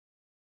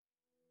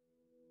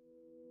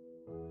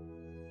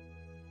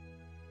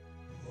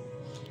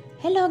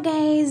Hello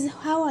guys,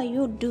 how are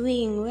you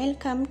doing?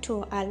 Welcome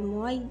to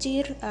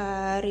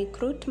Al-Muajir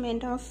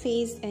recruitment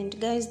office. And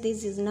guys,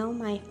 this is now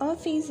my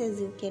office. As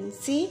you can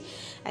see,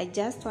 I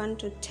just want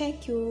to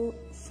take you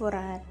for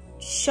a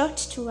short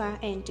tour.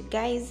 And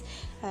guys,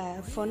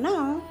 for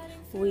now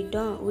we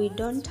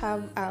don't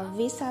have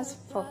visas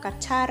for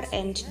Qatar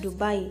and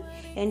Dubai,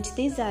 and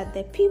these are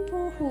the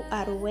people who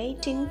are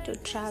waiting to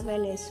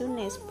travel as soon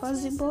as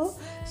possible.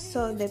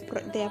 So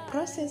their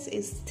process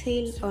is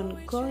still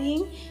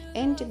ongoing.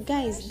 And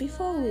guys,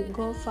 before we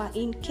go far,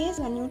 in case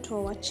you are new to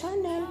our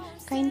channel,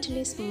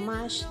 kindly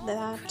smash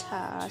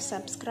that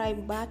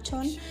subscribe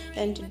button,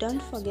 and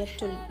don't forget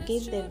to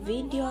give the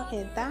video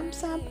a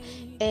thumbs up.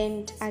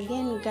 And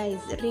again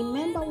guys,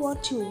 remember,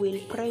 what you will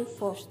pray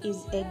for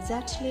is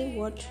exactly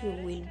what you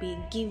will be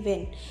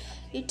given.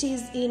 It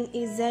is in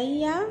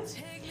Isaiah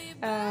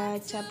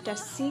chapter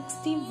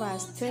 60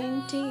 verse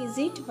 20. Is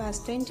it verse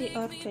 20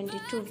 or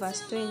 22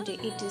 verse 20?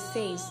 It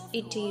says,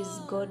 it is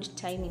God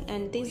timing.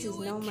 And this is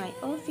now my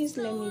office.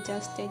 Let me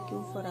just take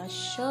you for a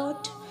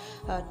short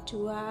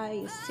tour.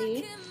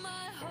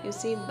 You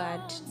see,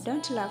 but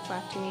don't laugh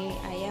at me.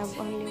 I have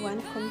only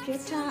one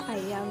computer. I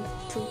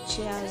have 2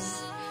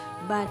 chairs.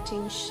 But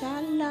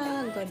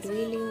inshallah, God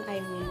willing, I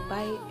will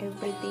buy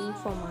everything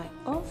for my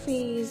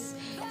office.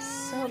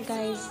 So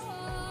guys,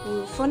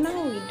 for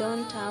now we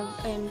don't have.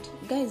 And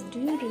guys, do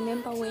you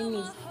remember when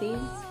is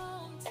this?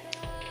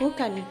 Who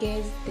can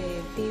guess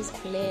this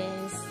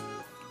place?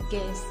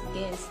 Guess.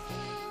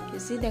 You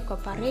see, the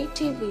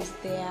cooperative is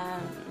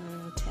there.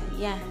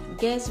 Yeah,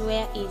 guess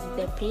where is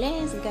the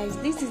place, guys?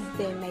 This is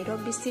the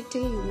Nairobi city.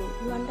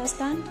 You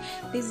understand?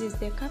 This is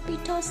the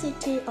capital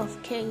city of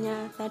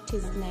Kenya. That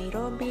is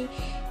Nairobi.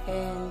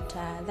 And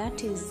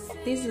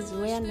this is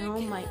where now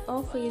my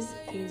office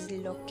is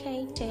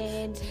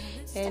located.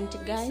 And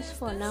guys,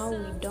 for now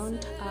we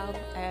don't have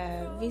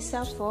a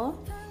visa for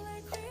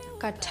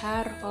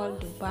Qatar or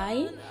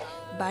Dubai,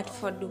 but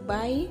for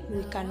Dubai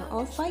we can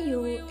offer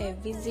you a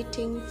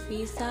visiting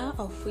visa,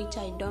 of which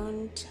I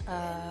don't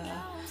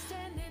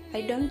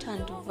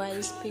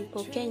advise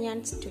people,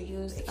 Kenyans, to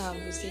use a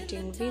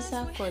visiting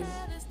visa, because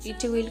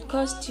it will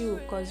cost you.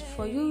 Because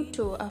for you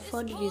to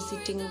afford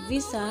visiting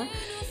visa,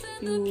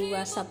 you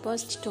are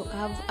supposed to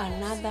have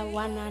another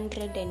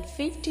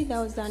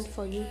 150,000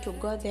 for you to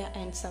go there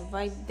and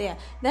survive there.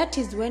 That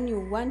is when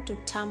you want to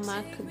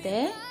tarmac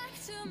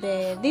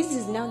this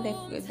is now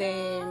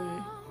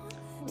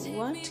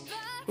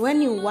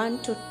when you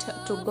want to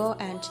go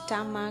and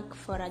tarmac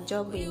for a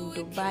job in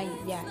Dubai.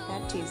 Yeah,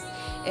 that is.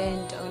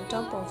 And on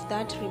top of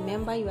that,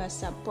 remember, you are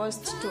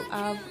supposed to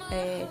have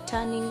a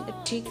turning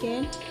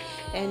ticket.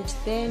 And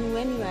then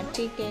when your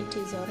ticket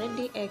is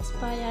already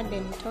expired,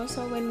 and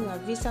also when your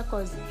visa,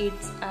 because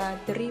it's a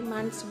 3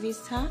 months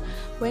visa,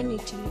 when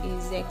it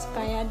is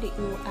expired,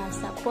 you are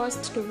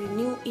supposed to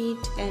renew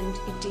it, and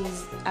it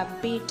is a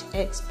bit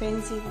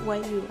expensive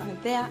while you are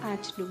there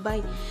at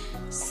Dubai.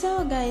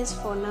 So guys,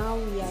 for now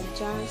we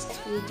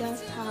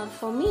just have,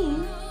 for me,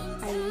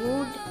 I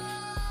would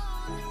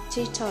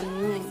cheat on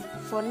you.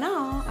 For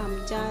now,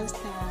 I'm just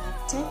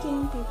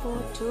taking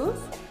people to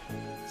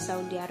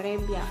Saudi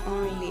Arabia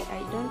only.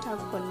 I don't have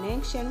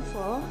connection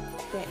for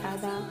the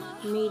other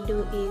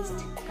Middle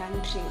East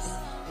countries.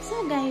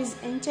 So guys,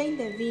 enjoy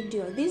the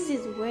video. This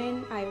is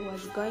when I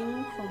was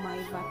going for my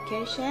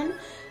vacation.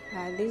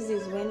 This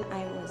is when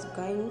I was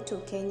going to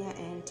Kenya,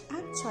 and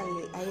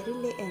actually I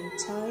really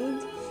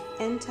enjoyed,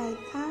 and I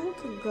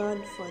thank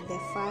God for the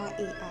far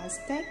He has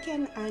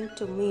taken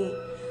unto me.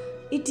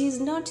 It is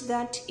not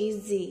that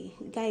easy,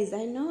 guys.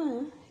 I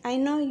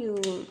know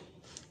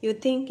you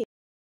think